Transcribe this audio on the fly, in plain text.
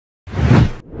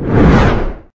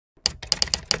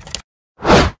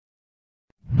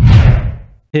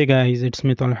Hey guys, it's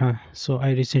me Talha. So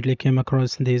I recently came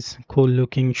across this cool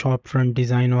looking shop front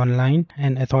design online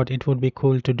and I thought it would be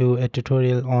cool to do a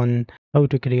tutorial on how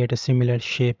to create a similar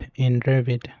shape in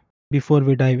Revit. Before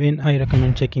we dive in, I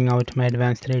recommend checking out my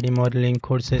advanced 3D modeling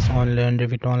courses on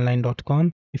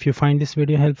learnrevitonline.com. If you find this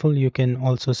video helpful, you can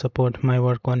also support my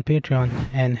work on Patreon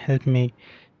and help me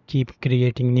keep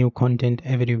creating new content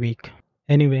every week.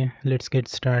 Anyway, let's get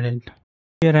started.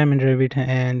 Here I'm in Revit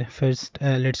and first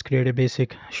let's create a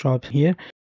basic shop here.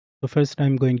 So first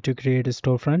I'm going to create a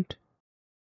storefront.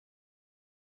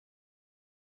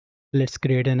 Let's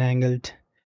create an angled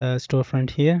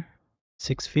storefront here,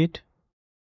 6 feet.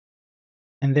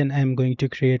 And then I'm going to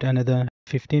create another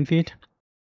 15 feet.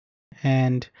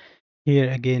 And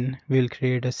here again, we'll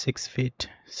create a 6 feet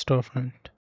storefront.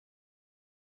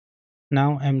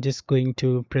 Now I'm just going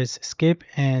to press escape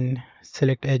and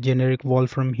select a generic wall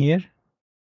from here.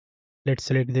 Let's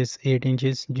select this 8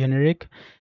 inches generic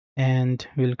and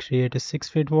we'll create a 6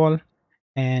 feet wall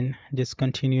and just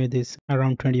continue this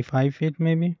around 25 feet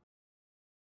maybe.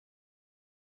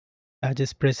 I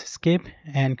just press escape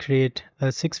and create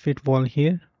a 6 feet wall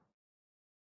here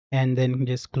and then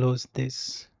just close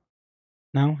this.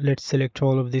 Now let's select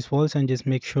all of these walls and just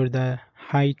make sure the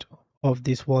height of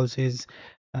these walls is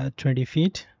 20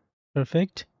 feet.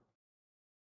 Perfect.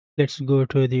 Let's go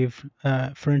to the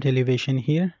front elevation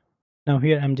here. Now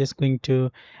here I'm just going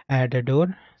to add a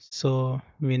door. So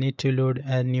we need to load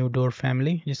a new door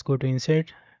family. Just go to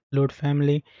insert, load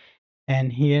family,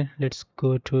 and here let's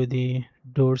go to the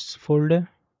doors folder.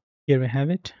 Here we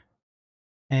have it.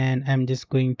 And I'm just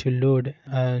going to load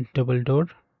a double door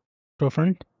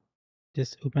storefront.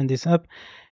 Just open this up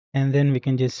and then we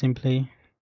can just simply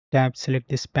select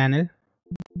this panel.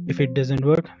 If it doesn't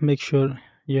work, make sure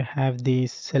you have the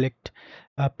select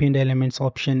pinned elements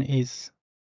option is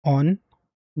on.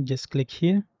 Just click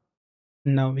here.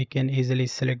 Now we can easily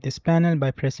select this panel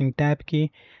by pressing tab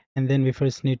key, and then we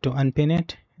first need to unpin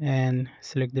it and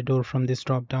select the door from this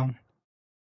drop down.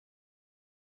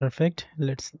 Perfect.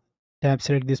 Let's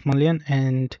select this mullion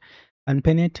and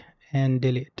unpin it and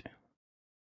delete.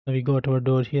 So we got our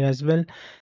door here as well.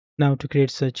 Now to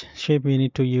create such shape we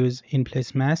need to use in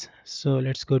place mask. So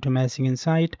let's go to masking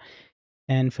insight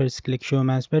and first click show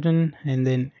mask button and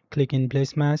then click in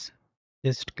place mask.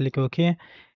 Just click OK,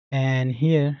 and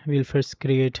here we'll first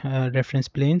create reference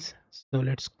planes. So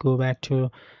let's go back to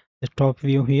the top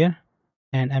view here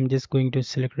and I'm just going to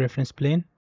select reference plane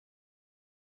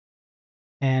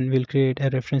and we'll create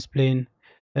a reference plane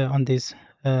on this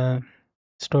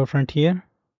storefront here,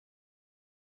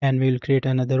 and we'll create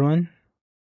another one.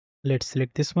 Let's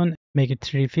select this one, make it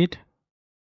 3 feet.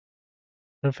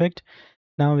 Perfect.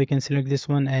 Now we can select this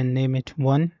one and name it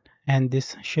 1, and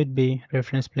this should be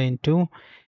reference plane 2.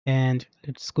 And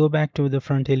let's go back to the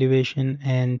front elevation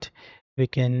and we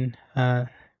can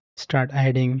start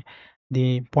adding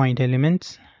the point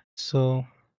elements. So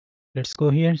let's go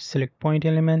here, select point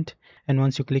element, and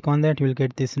once you click on that you'll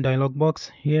get this dialog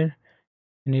box here.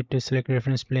 You need to select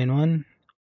reference plane 1,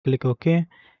 click OK,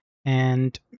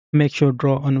 and make sure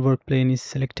draw on work plane is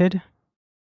selected,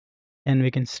 and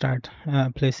we can start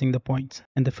placing the points.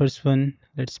 And the first one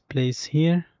let's place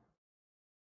here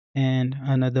and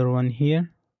another one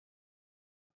here,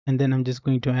 and then I'm just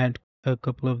going to add a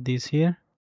couple of these here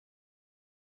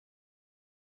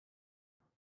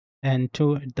and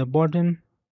 2 at the bottom.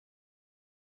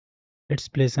 Let's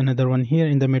place another one here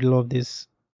in the middle of this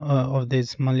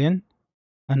mullion,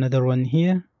 another one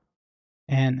here,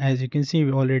 and as you can see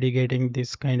we're already getting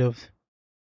this kind of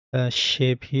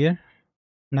shape here.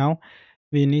 Now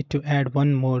we need to add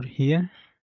one more here,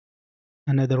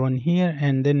 another one here,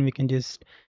 and then we can just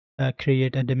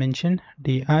create a dimension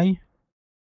di.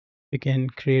 We can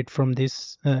create from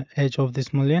this edge of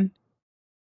this mullion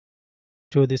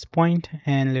to this point,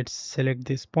 and let's select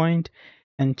this point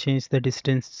and change the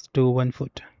distance to 1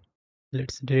 foot.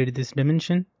 Let's delete this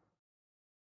dimension.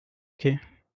 Okay,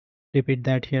 repeat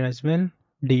that here as well,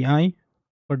 di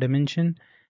for dimension,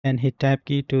 and hit tab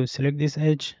key to select this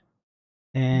edge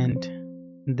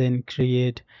and then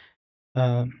create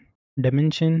a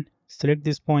dimension, select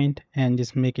this point and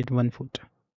just make it 1 foot.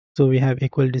 So we have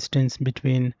equal distance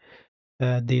between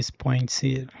these points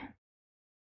here.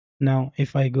 Now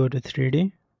if I go to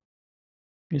 3D,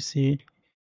 you see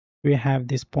we have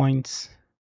these points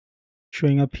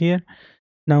showing up here.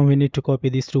 Now we need to copy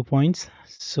these 2 points,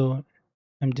 so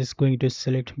I'm just going to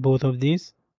select both of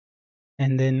these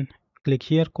and then click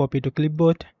here, copy to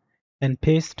clipboard and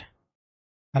paste,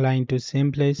 align to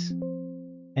same place,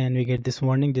 and we get this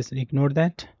warning, just ignore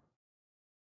that.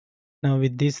 Now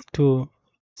with these 2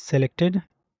 selected,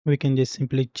 we can just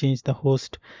simply change the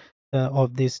host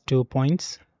of these 2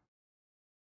 points.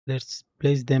 Let's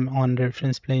place them on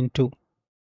reference plane 2.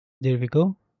 There we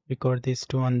go. Record these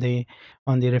two on the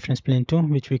reference plane 2,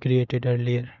 which we created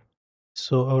earlier.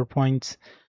 So our points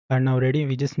are now ready.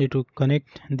 We just need to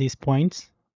connect these points.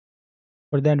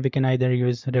 For that, we can either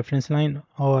use reference line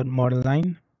or model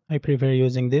line. I prefer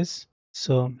using this.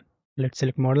 So let's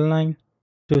select model line.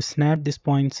 To snap these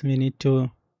points, we need to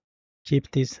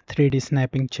keep this 3D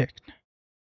snapping checked.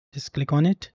 Just click on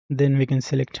it. Then we can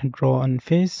select draw on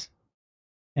face.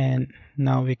 And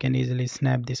now we can easily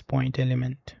snap this point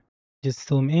element. Just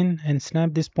zoom in and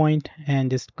snap this point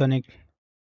and just connect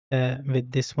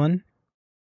with this one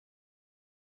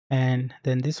and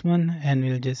then this one, and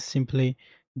we'll just simply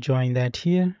join that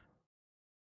here.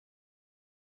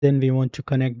 Then we want to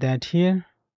connect that here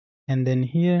and then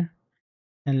here,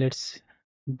 and let's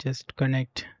just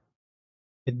connect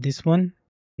with this one,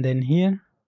 then here.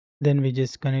 Then we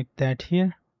just connect that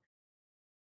here.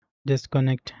 Just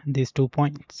connect these 2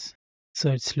 points.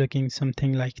 So it's looking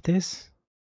something like this.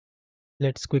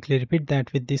 Let's quickly repeat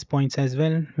that with these points as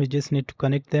well. We just need to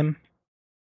connect them.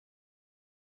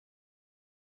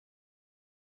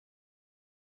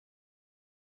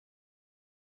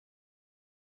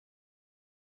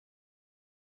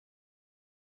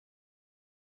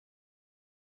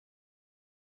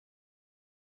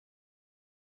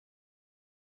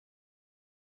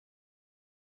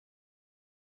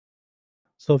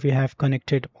 So we have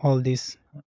connected all these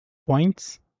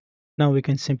points. Now we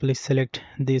can simply select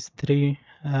these three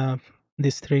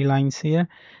lines here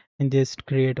and just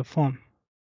create a form.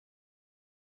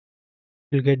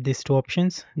 You'll get these 2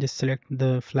 options. Just select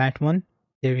the flat one.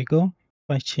 There we go.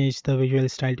 If I change the visual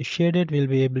style to shaded, we'll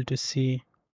be able to see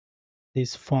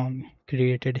this form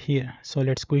created here. So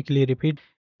let's quickly repeat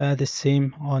the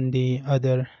same on the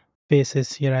other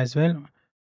faces here as well.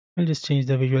 We'll just change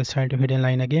the visual style to hidden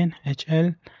line again,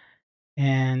 HL,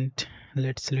 and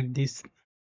let's select these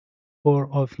 4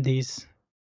 of these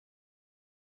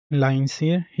lines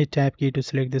here. Hit tab key to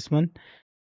select this one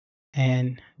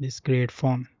and just create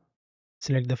form.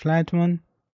 Select the flat one.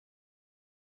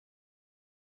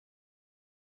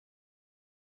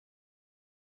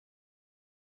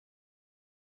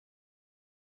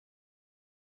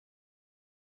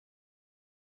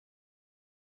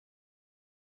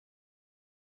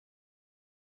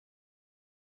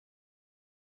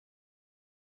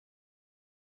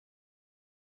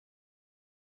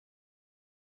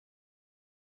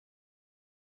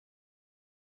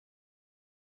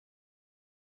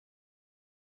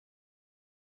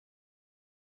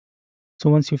 So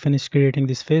once you finish creating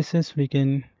these faces, we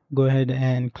can go ahead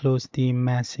and close the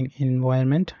massing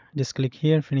environment. Just click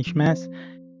here, finish mass,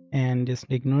 and just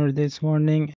ignore this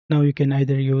warning. Now you can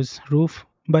either use roof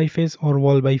by face or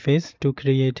wall by face to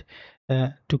create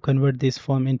to convert this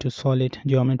form into solid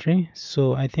geometry.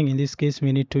 So I think in this case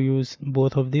we need to use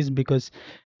both of these, because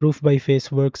roof by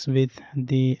face works with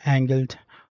the angled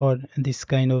or this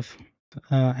kind of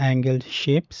angled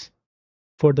shapes.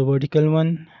 For the vertical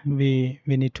one, we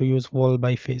need to use wall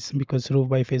by face, because roof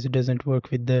by face doesn't work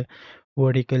with the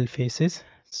vertical faces.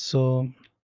 So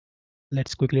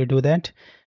let's quickly do that.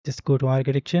 Just go to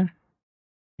architecture,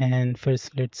 and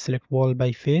first let's select wall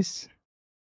by face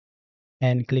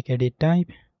and click edit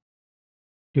type,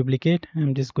 duplicate.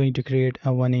 I'm just going to create a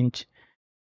 1-inch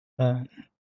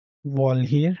wall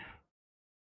here.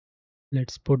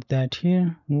 Let's put that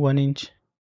here, 1 inch,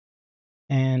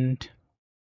 and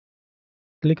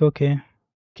click OK.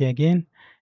 Okay, again.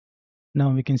 Now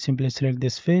we can simply select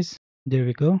this face. There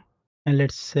we go. And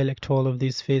let's select all of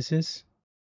these faces.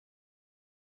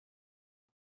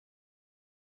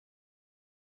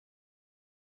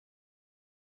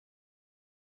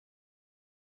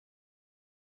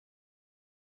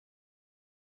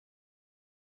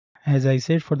 As I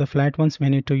said, for the flat ones, we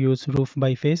need to use roof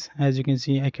by face. As you can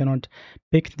see, I cannot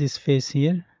pick this face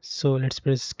here. So let's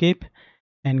press escape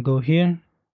and go here.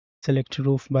 Select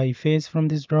roof by face from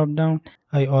this drop down.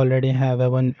 I already have a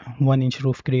 1 inch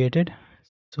roof created.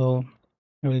 So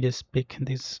I will just pick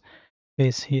this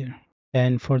face here.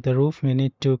 And for the roof, we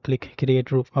need to click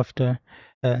create roof after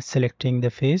selecting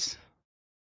the face.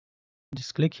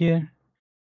 Just click here.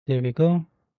 There we go.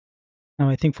 Now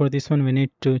I think for this one, we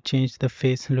need to change the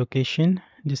face location.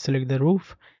 Just select the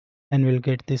roof and we'll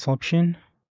get this option.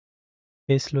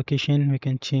 Face location, we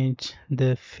can change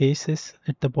the faces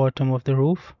at the bottom of the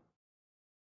roof.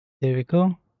 There we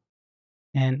go.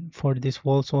 And for these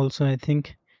walls also, I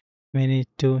think we need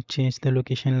to change the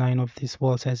location line of these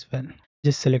walls as well.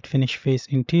 Just select finish face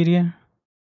interior.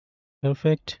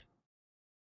 Perfect.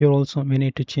 Here also we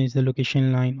need to change the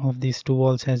location line of these 2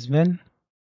 walls as well.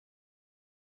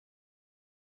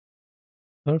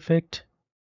 Perfect.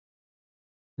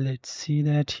 Let's see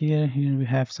that here we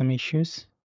have some issues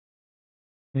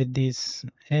with this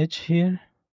edge here,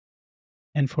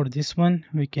 and for this one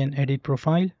we can edit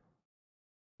profile.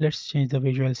 Let's change the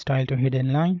visual style to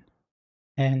hidden line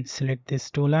and select these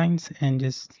two lines and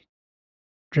just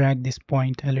drag this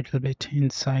point a little bit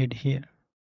inside here.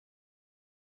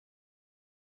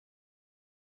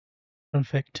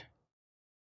 Perfect.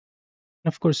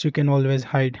 Of course, you can always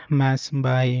hide mask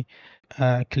by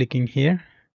clicking here,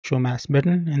 show mask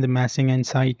button in the masking and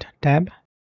site tab,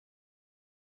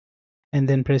 and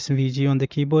then press VG on the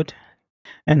keyboard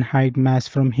and hide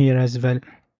mask from here as well.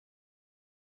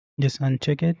 Just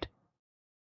uncheck it,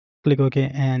 click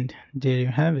OK, and there you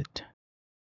have it.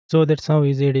 So that's how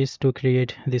easy it is to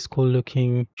create this cool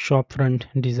looking shop front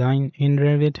design in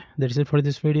Revit. That's it for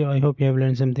this video. I hope you have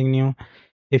learned something new.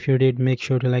 If you did, make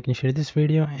sure to like and share this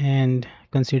video, and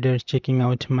consider checking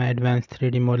out my advanced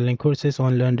 3D modeling courses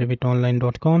on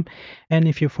learnrevitonline.com. And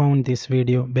if you found this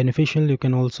video beneficial, you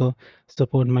can also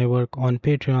support my work on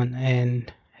Patreon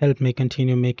and help me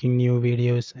continue making new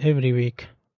videos every week.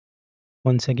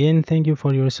 Once again, thank you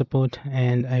for your support,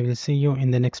 and I will see you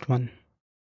in the next one.